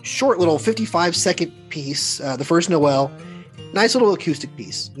is a short little 55-second piece. The First Noel, nice little acoustic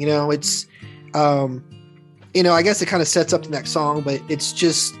piece. It's, I guess it kind of sets up the next song, but it's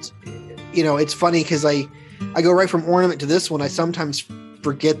just, it's funny because I go right from Ornament to this one. I sometimes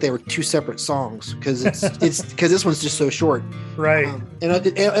forget they were two separate songs because it's because this one's just so short, right? And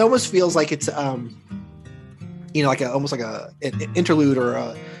it almost feels like it's like almost like an interlude or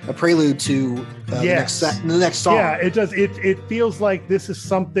a prelude to the next song. Yeah, it does. It feels like this is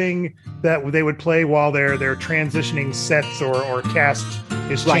something that they would play while they're transitioning sets or cast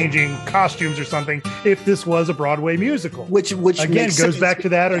is changing costumes or something. If this was a Broadway musical, which again goes back to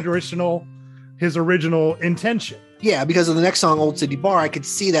that his original intention. Yeah, because of the next song, Old City Bar, I could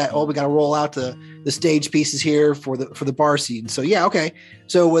see that. We got to roll out the stage pieces here for the bar scene. So yeah, okay.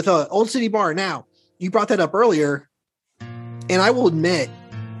 So with Old City Bar, now you brought that up earlier, and I will admit,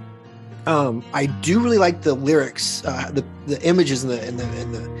 I do really like the lyrics, the images and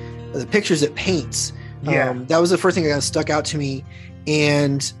the pictures it paints. Yeah, that was the first thing that stuck out to me.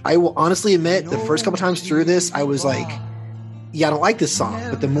 And I will honestly admit, the first couple times through this, I was like, yeah, I don't like this song,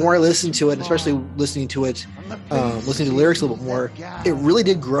 but the more I listen to it, especially listening to the lyrics a little bit more, it really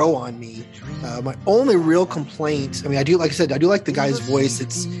did grow on me. My only real complaint, I mean, I do, like I said, I do like the guy's voice.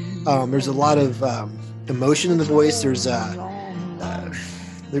 It's there's a lot of emotion in the voice. There's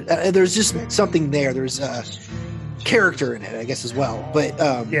just something there. There's character in it, I guess, as well. But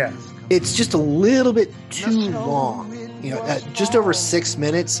it's just a little bit too long. Just over 6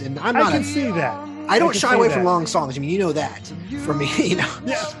 minutes, and I can see that. I don't shy away from long songs. I mean, you know that for me,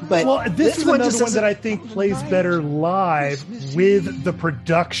 Yeah. But this is another one that I think plays better live with the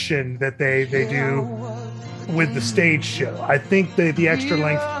production that they do with the stage show. I think the extra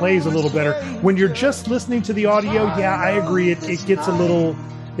length plays a little better. When you're just listening to the audio, yeah, I agree. It gets a little,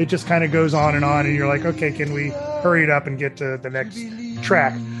 it just kind of goes on, and you're like, okay, can we hurry it up and get to the next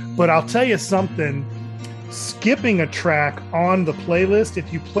track? But I'll tell you something. Skipping a track on the playlist,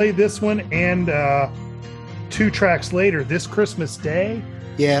 if you play this one and 2 tracks later, This Christmas Day,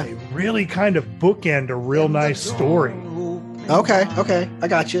 they really kind of bookend a real nice story. Okay, I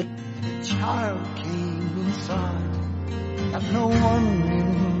got you. Child came inside, and no one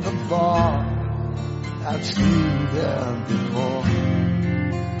in the bar had seen there before.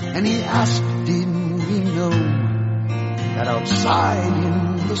 And he asked, didn't we know that outside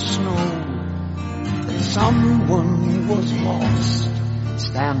in the snow someone was lost,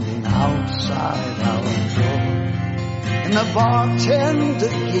 standing outside our door? And the bartender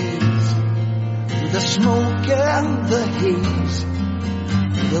gazed through the smoke and the haze,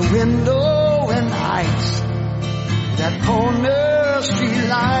 through the window and ice, that corner street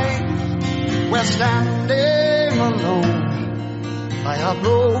light, where standing alone by a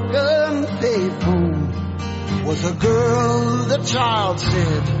broken pavement was a girl. The child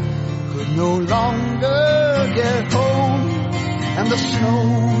said could no longer get home, and the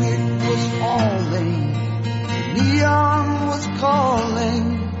snow, it was falling, neon was calling.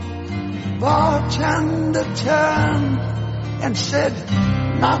 Bartender turned and said,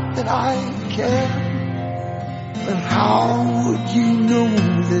 not that I care, but how would you know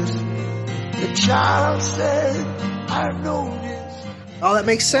this? The child said, I know this. Oh, that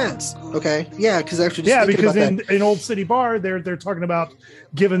makes sense. Okay, yeah, because actually, because in Old City Bar, they're talking about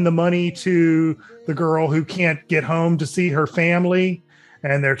giving the money to the girl who can't get home to see her family,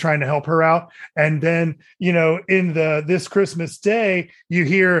 and they're trying to help her out. And then, in This Christmas Day, you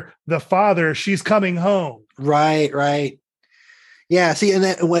hear the father, she's coming home. Right. Yeah. See, and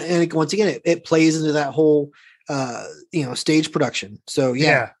once again, it plays into that whole stage production. So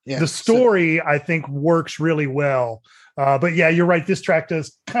yeah. The story, I think, works really well. But yeah, you're right. This track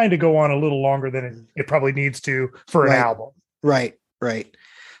does kind of go on a little longer than it probably needs to for an album. Right.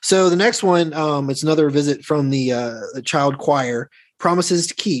 So the next one, it's another visit from the child choir, Promises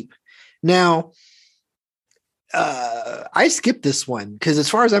to Keep. Now, I skipped this one because as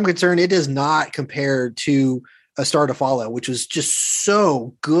far as I'm concerned, it does not compare to A Star to Follow, which was just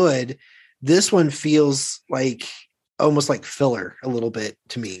so good. This one feels like almost like filler a little bit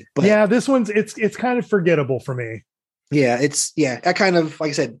to me. But yeah, this one's it's kind of forgettable for me. Yeah, I kind of, like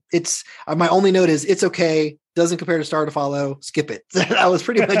I said, it's my only note is it's okay. Doesn't compare to Star to Follow. Skip it. That was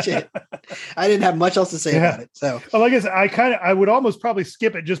pretty much it. I didn't have much else to say about it. So, well, I guess I would almost probably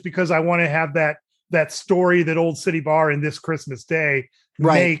skip it just because I want to have that story that Old City Bar and This Christmas Day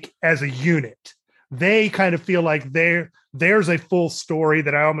make as a unit. They kind of feel like there's a full story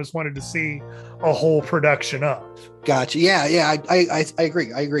that I almost wanted to see a whole production of. Gotcha. Yeah. I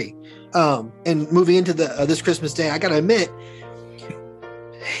agree. And moving into This Christmas Day, I got to admit,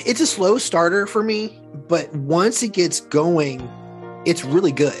 it's a slow starter for me, but once it gets going, it's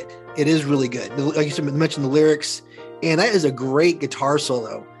really good. It is really good. Like you mentioned, the lyrics, and that is a great guitar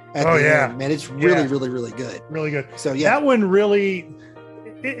solo at the end, man. It's really, really, really good. Really good. So yeah, that one really,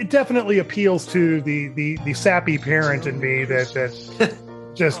 it definitely appeals to the sappy parent in me that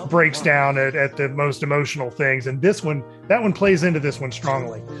just breaks down at the most emotional things. And that one plays into this one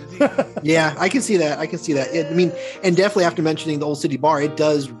strongly. Yeah, I can see that. I mean, and definitely after mentioning the Old City Bar, it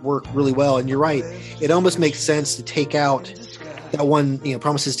does work really well. And you're right. It almost makes sense to take out that one,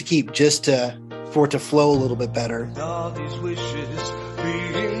 Promises to Keep, just for it to flow a little bit better. All these wishes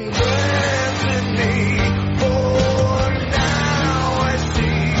being granted me, for now I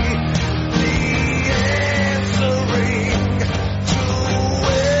see the answering to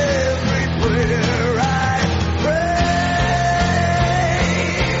every prayer I pray.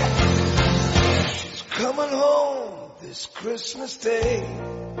 She's coming home this Christmas Day.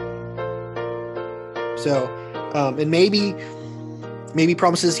 So, and maybe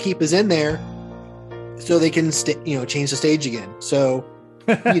Promises to Keep is in there so they can change the stage again. So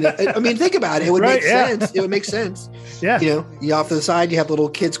I mean, think about it. It would Right, make sense. It would make sense. Yeah. You off to the side, you have the little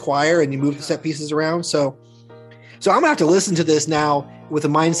kids choir and you move the set pieces around. So I'm gonna have to listen to this now with a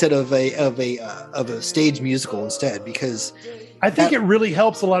mindset of a stage musical instead, because I think it really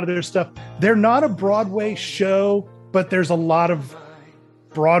helps a lot of their stuff. They're not a Broadway show, but there's a lot of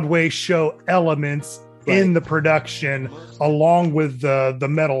Broadway show elements in the production along with the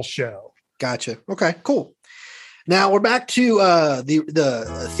metal show. Gotcha. Okay, cool. Now we're back to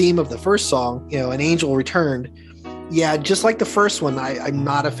the theme of the first song, An Angel Returned. Yeah, just like the first one, I'm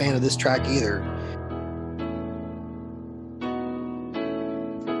not a fan of this track either.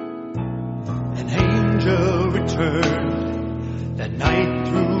 An angel returned that night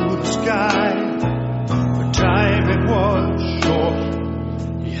through the sky. For time it was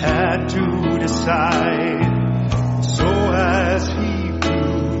short, he had to decide. So as he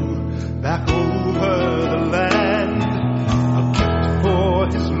flew back over the land, a gift for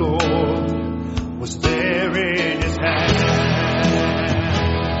his Lord was there in his hand.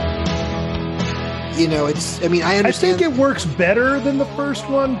 I understand. I think it works better than the first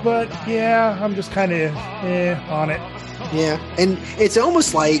one, but yeah, I'm just kind of on it. Yeah, and it's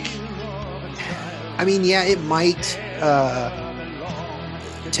almost like, it might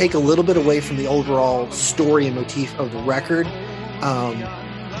take a little bit away from the overall story and motif of the record,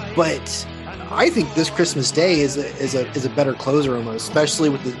 but I think This Christmas Day is a better closer almost, especially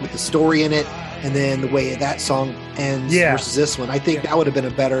with the story in it, and then the way that song ends versus this one. I think that would have been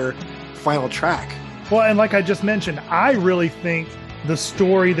a better final track. Well, and like I just mentioned, I really think the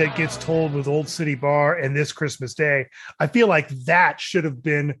story that gets told with Old City Bar and This Christmas Day, I feel like that should have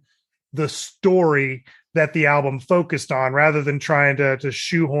been the story that the album focused on, rather than trying to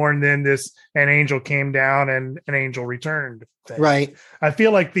shoehorn then this An Angel Came Down and An Angel Returned thing. Right. I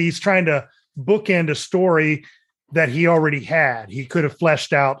feel like he's trying to bookend a story that he already had. He could have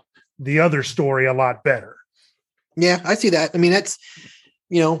fleshed out the other story a lot better. Yeah, I see that. I mean, that's,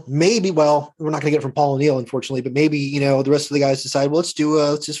 maybe, well, we're not going to get it from Paul O'Neill, unfortunately, but maybe, the rest of the guys decide, well, let's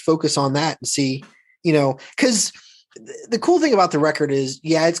just focus on that and see, because the cool thing about the record is,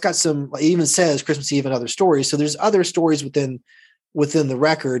 it's got some, it even says Christmas Eve and other stories. So there's other stories within the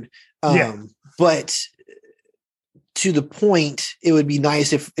record. But to the point, it would be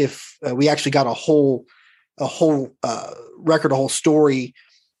nice if we actually got a whole record, a whole story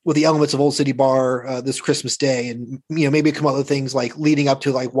with the elements of Old City Bar, This Christmas Day, and maybe come up with things like leading up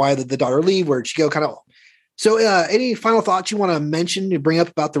to like why did the daughter leave, where'd she go, kind of. So, any final thoughts you want to mention to bring up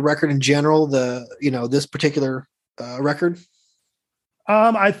about the record in general? This particular record.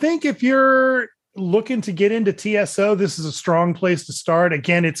 I think if you're looking to get into TSO, this is a strong place to start.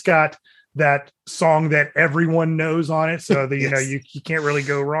 Again, it's got that song that everyone knows on it, so that you can't really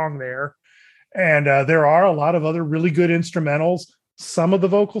go wrong there. And there are a lot of other really good instrumentals. Some of the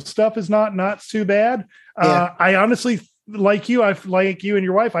vocal stuff is not too bad. I honestly, like you and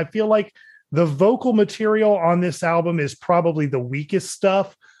your wife, I feel like the vocal material on this album is probably the weakest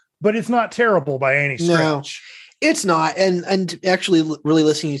stuff, but it's not terrible by any stretch. No, it's not. And actually really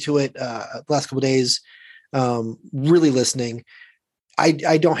listening to it the last couple of days, really listening,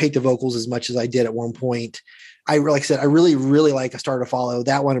 I don't hate the vocals as much as I did at one point. Like I said, I really, really like A Star to Follow.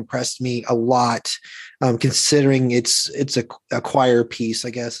 That one impressed me a lot, considering it's a choir piece, I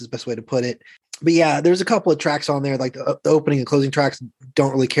guess is the best way to put it. But yeah, there's a couple of tracks on there, like the opening and closing tracks,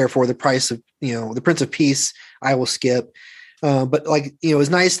 don't really care for. The Price of, The Prince of Peace, I will skip. But it's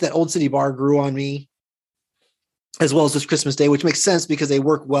nice that Old City Bar grew on me, as well as This Christmas Day, which makes sense because they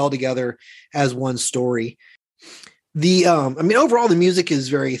work well together as one story. Overall the music is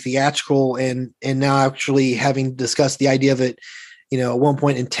very theatrical, and now actually having discussed the idea of it, at one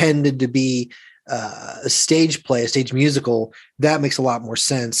point intended to be a stage play, a stage musical, that makes a lot more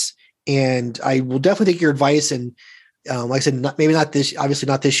sense. And I will definitely take your advice. And like I said, maybe not this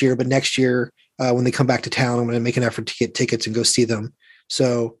year, but next year when they come back to town, I'm going to make an effort to get tickets and go see them.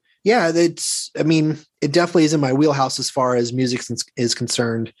 So yeah, it definitely is in my wheelhouse as far as music is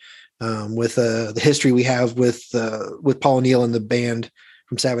concerned. With the history we have with Paul O'Neill and the band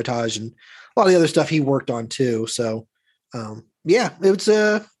from Sabotage, and a lot of the other stuff he worked on too. So, it's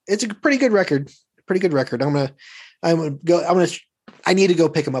a pretty good record. I need to go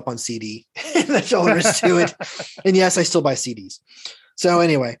pick them up on CD. That's all there is to it. And yes, I still buy CDs. So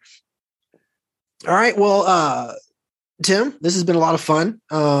anyway, all right. Well, Tim, this has been a lot of fun.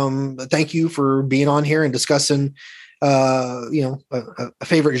 Thank you for being on here and discussing a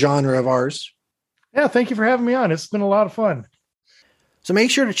favorite genre of ours. Yeah, thank you for having me on. It's been a lot of fun. So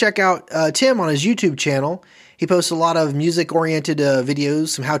make sure to check out Tim on his YouTube channel. He posts a lot of music-oriented videos,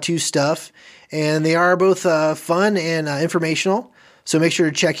 some how-to stuff, and they are both fun and informational. So make sure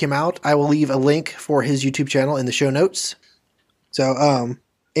to check him out. I will leave a link for his YouTube channel in the show notes. So,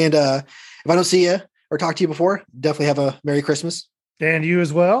 if I don't see you or talk to you before, definitely have a Merry Christmas. And you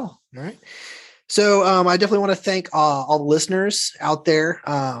as well. All right. So I definitely want to thank all the listeners out there.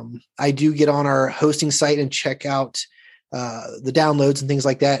 I do get on our hosting site and check out the downloads and things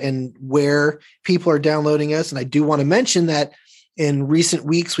like that and where people are downloading us. And I do want to mention that in recent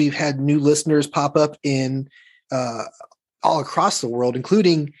weeks, we've had new listeners pop up in all across the world,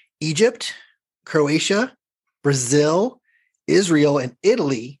 including Egypt, Croatia, Brazil, Israel, and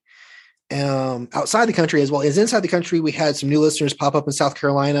Italy. Outside the country as well as inside the country, we had some new listeners pop up in South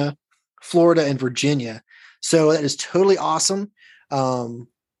Carolina, Florida, and Virginia. So that is totally awesome.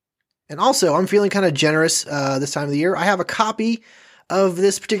 And also, I'm feeling kind of generous this time of the year. I have a copy of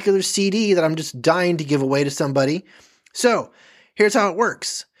this particular CD that I'm just dying to give away to somebody. So here's how it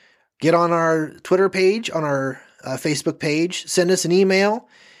works. Get on our Twitter page, on our Facebook page, send us an email,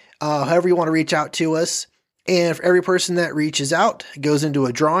 however you want to reach out to us. And for every person that reaches out, it goes into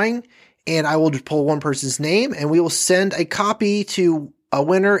a drawing, and I will just pull one person's name, and we will send a copy to a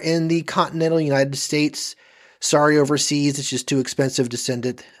winner in the continental United States. Sorry, overseas, it's just too expensive to send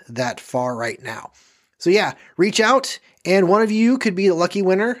it that far right now. So yeah, reach out, and one of you could be the lucky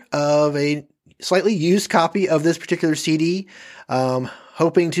winner of a slightly used copy of this particular CD,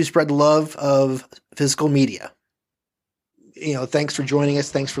 hoping to spread the love of physical media. Thanks for joining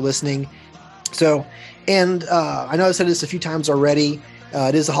us. Thanks for listening. So, and I know I've said this a few times already.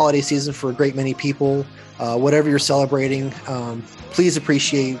 It is the holiday season for a great many people. Whatever you're celebrating, please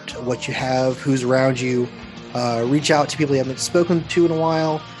appreciate what you have, who's around you. Reach out to people you haven't spoken to in a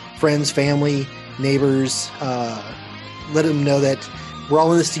while, friends, family, neighbors. Let them know that we're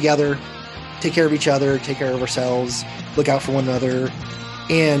all in this together. Take care of each other, take care of ourselves, look out for one another.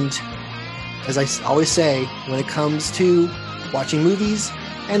 And as I always say, when it comes to watching movies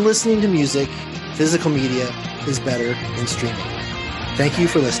and listening to music, physical media is better than streaming. Thank you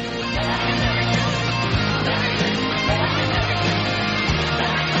for listening.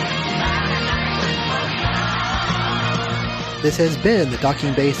 This has been the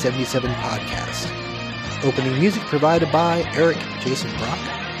Docking Bay 77 podcast. Opening music provided by Eric Jason Brock.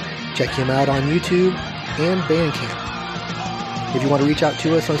 Check him out on YouTube and Bandcamp. If you want to reach out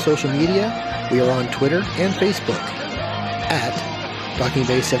to us on social media, we are on Twitter and Facebook at Docking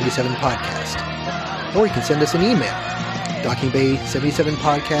Bay 77 Podcast. Or you can send us an email,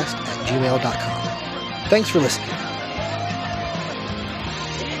 dockingbay77podcast@gmail.com. Thanks for listening.